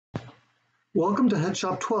Welcome to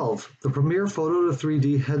HeadShop 12, the premier photo to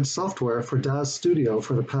 3D head software for DAZ Studio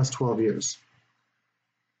for the past 12 years.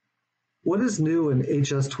 What is new in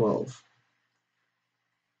HS12?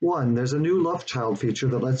 1. There's a new LoveChild feature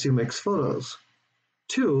that lets you mix photos.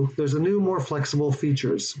 2. There's a new, more flexible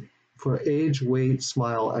features for age, weight,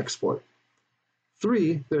 smile export.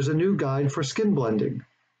 3. There's a new guide for skin blending.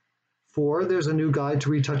 4. There's a new guide to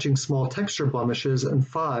retouching small texture blemishes. And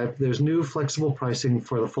 5. There's new flexible pricing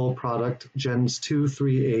for the full product, Gens 2,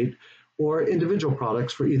 3, 8, or individual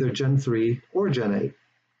products for either Gen 3 or Gen 8.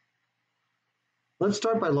 Let's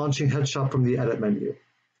start by launching HeadShop from the Edit menu.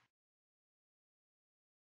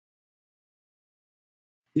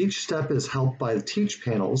 Each step is helped by the Teach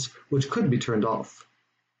panels, which could be turned off.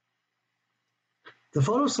 The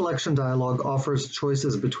photo selection dialog offers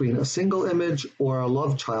choices between a single image or a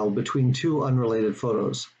LoveChild between two unrelated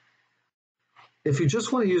photos. If you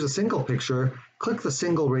just want to use a single picture, click the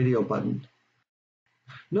Single Radio button.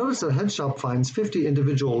 Notice that HeadShop finds 50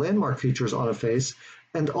 individual landmark features on a face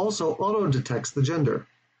and also auto-detects the gender.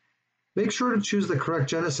 Make sure to choose the correct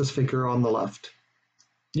Genesis figure on the left.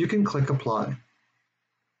 You can click Apply.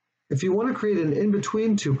 If you want to create an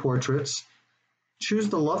in-between two portraits, choose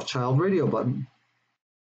the LoveChild radio button.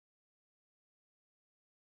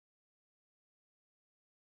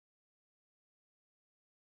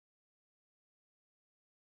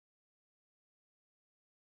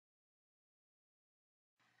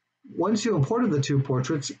 Once you imported the two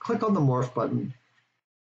portraits, click on the Morph button.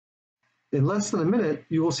 In less than a minute,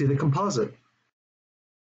 you will see the composite.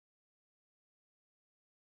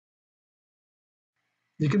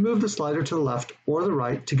 You can move the slider to the left or the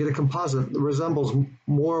right to get a composite that resembles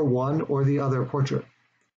more one or the other portrait.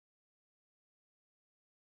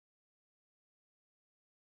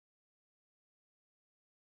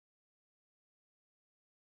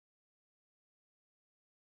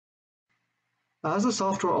 As the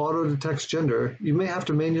software auto-detects gender, you may have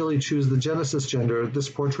to manually choose the Genesis gender this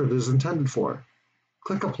portrait is intended for.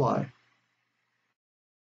 Click Apply.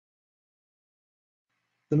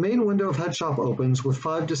 The main window of HeadShop opens with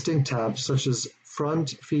 5 distinct tabs such as Front,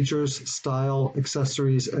 Features, Style,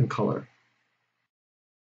 Accessories, and Color.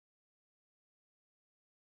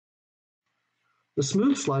 The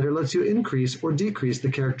Smooth slider lets you increase or decrease the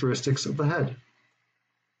characteristics of the head.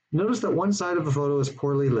 Notice that one side of the photo is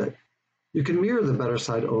poorly lit. You can mirror the better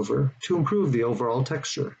side over to improve the overall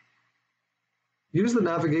texture. Use the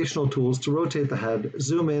navigational tools to rotate the head,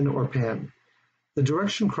 zoom in, or pan. The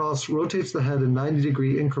direction cross rotates the head in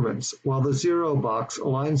 90-degree increments, while the 0 box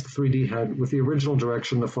aligns the 3D head with the original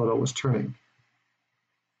direction the photo was turning.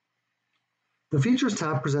 The Features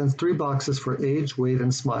tab presents 3 boxes for age, weight,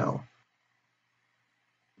 and smile.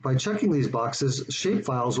 By checking these boxes,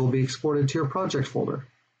 shapefiles will be exported to your project folder.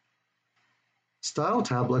 Style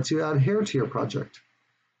tab lets you add hair to your project.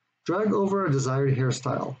 Drag over a desired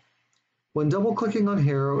hairstyle. When double-clicking on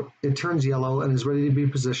hair, it turns yellow and is ready to be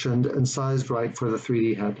positioned and sized right for the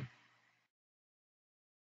 3D head.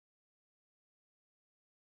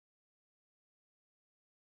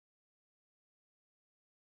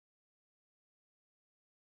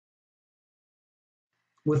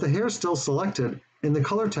 With the hair still selected, in the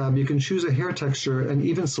Color tab you can choose a hair texture and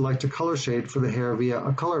even select a color shade for the hair via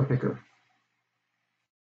a color picker.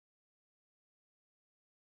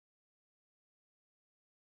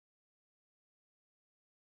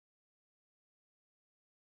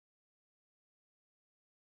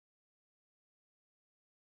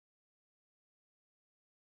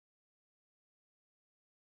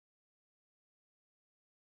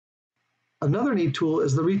 Another neat tool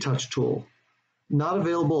is the Retouch tool, not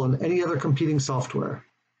available in any other competing software.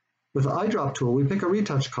 With the Eyedropper tool, we pick a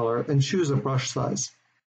retouch color and choose a brush size.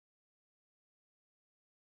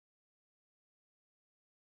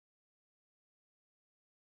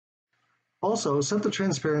 Also, set the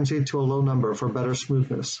transparency to a low number for better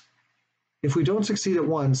smoothness. If we don't succeed at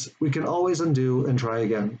once, we can always undo and try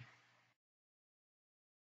again.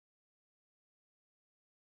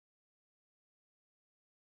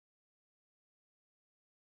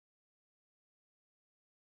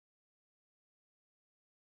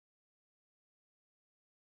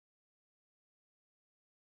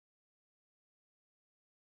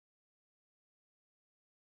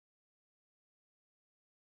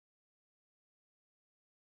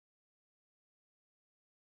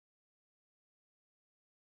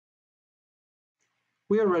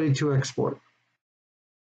 We are ready to export.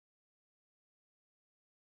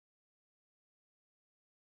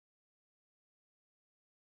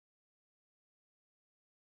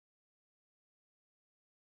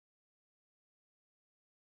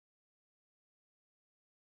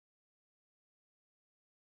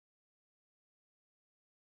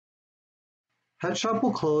 HeadShop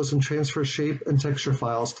will close and transfer shape and texture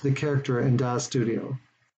files to the character in DAZ Studio.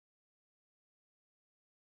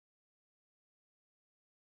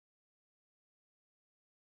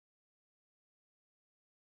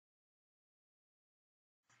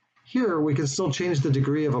 Here, we can still change the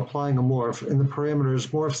degree of applying a morph in the parameters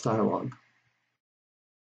Morphs dialog.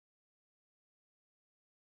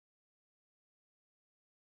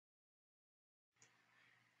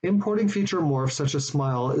 Importing feature morphs such as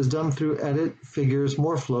Smile is done through Edit Figures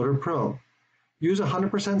Morph Loader Pro. Use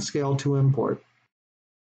 100% scale to import.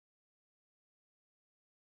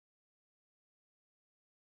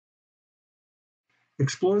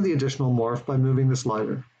 Explore the additional morph by moving the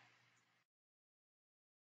slider.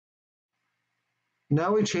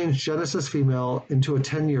 Now we change Genesis Female into a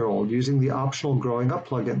 10-year-old using the optional Growing Up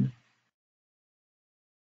plugin.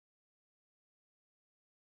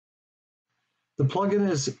 The plugin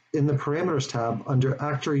is in the Parameters tab under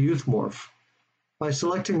Actor Youth Morph. By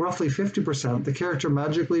selecting roughly 50%, the character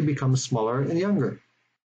magically becomes smaller and younger.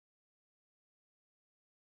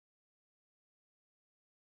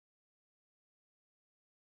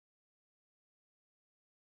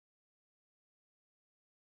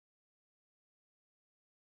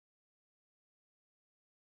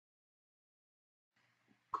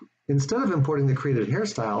 Instead of importing the created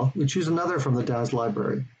hairstyle, we choose another from the DAZ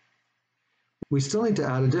library. We still need to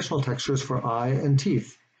add additional textures for eye and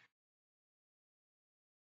teeth.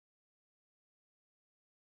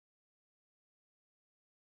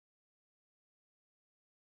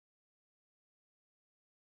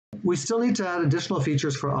 We still need to add additional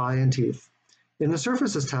features for eye and teeth. In the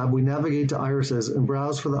Surfaces tab, we navigate to irises and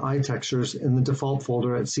browse for the eye textures in the default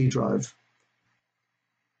folder at C drive.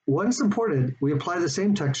 Once imported, we apply the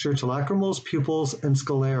same texture to lacrimals, pupils, and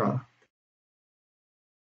sclera.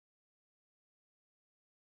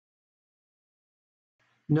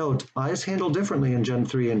 Note, eyes handle differently in Gen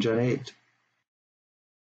 3 and Gen 8.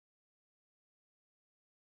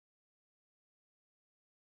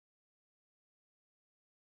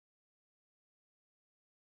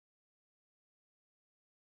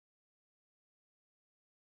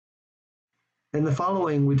 In the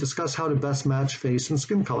following, we discuss how to best match face and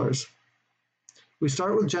skin colors. We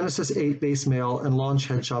start with Genesis 8 base male and launch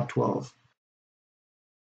HeadShop 12.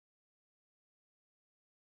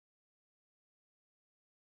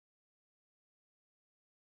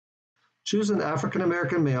 Choose an African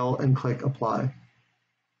American male and click Apply.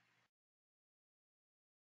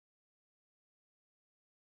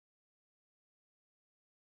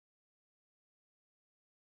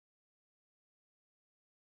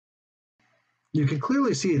 You can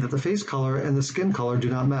clearly see that the face color and the skin color do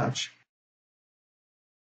not match.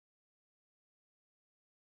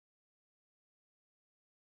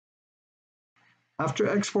 After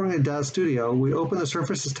exporting the DAZ Studio, we open the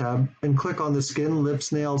Surfaces tab and click on the Skin,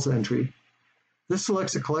 Lips, Nails entry. This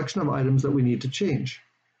selects a collection of items that we need to change.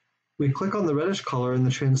 We click on the reddish color in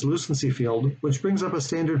the translucency field, which brings up a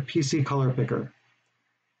standard PC color picker.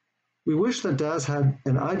 We wish that DAZ had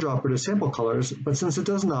an eyedropper to sample colors, but since it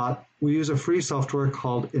does not, we use a free software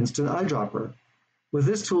called Instant Eyedropper. With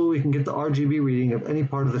this tool, we can get the RGB reading of any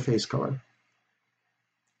part of the face color.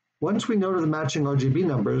 Once we know the matching RGB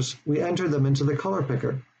numbers, we enter them into the color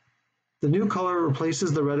picker. The new color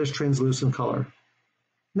replaces the reddish translucent color.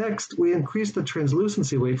 Next, we increase the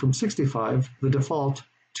translucency weight from 65, the default,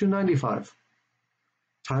 to 95.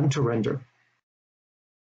 Time to render.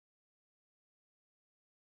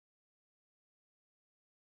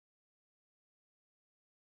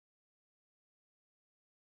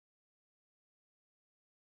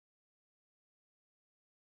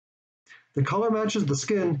 The color matches the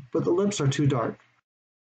skin, but the lips are too dark.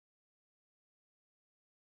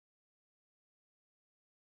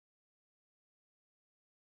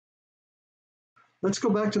 Let's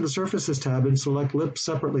go back to the Surfaces tab and select lips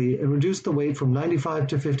separately and reduce the weight from 95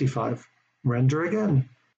 to 55. Render again.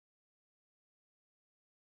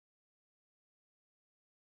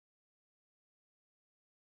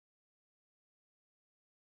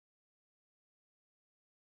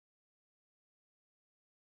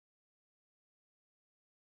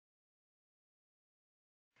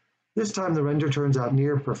 This time the render turns out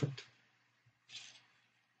near perfect.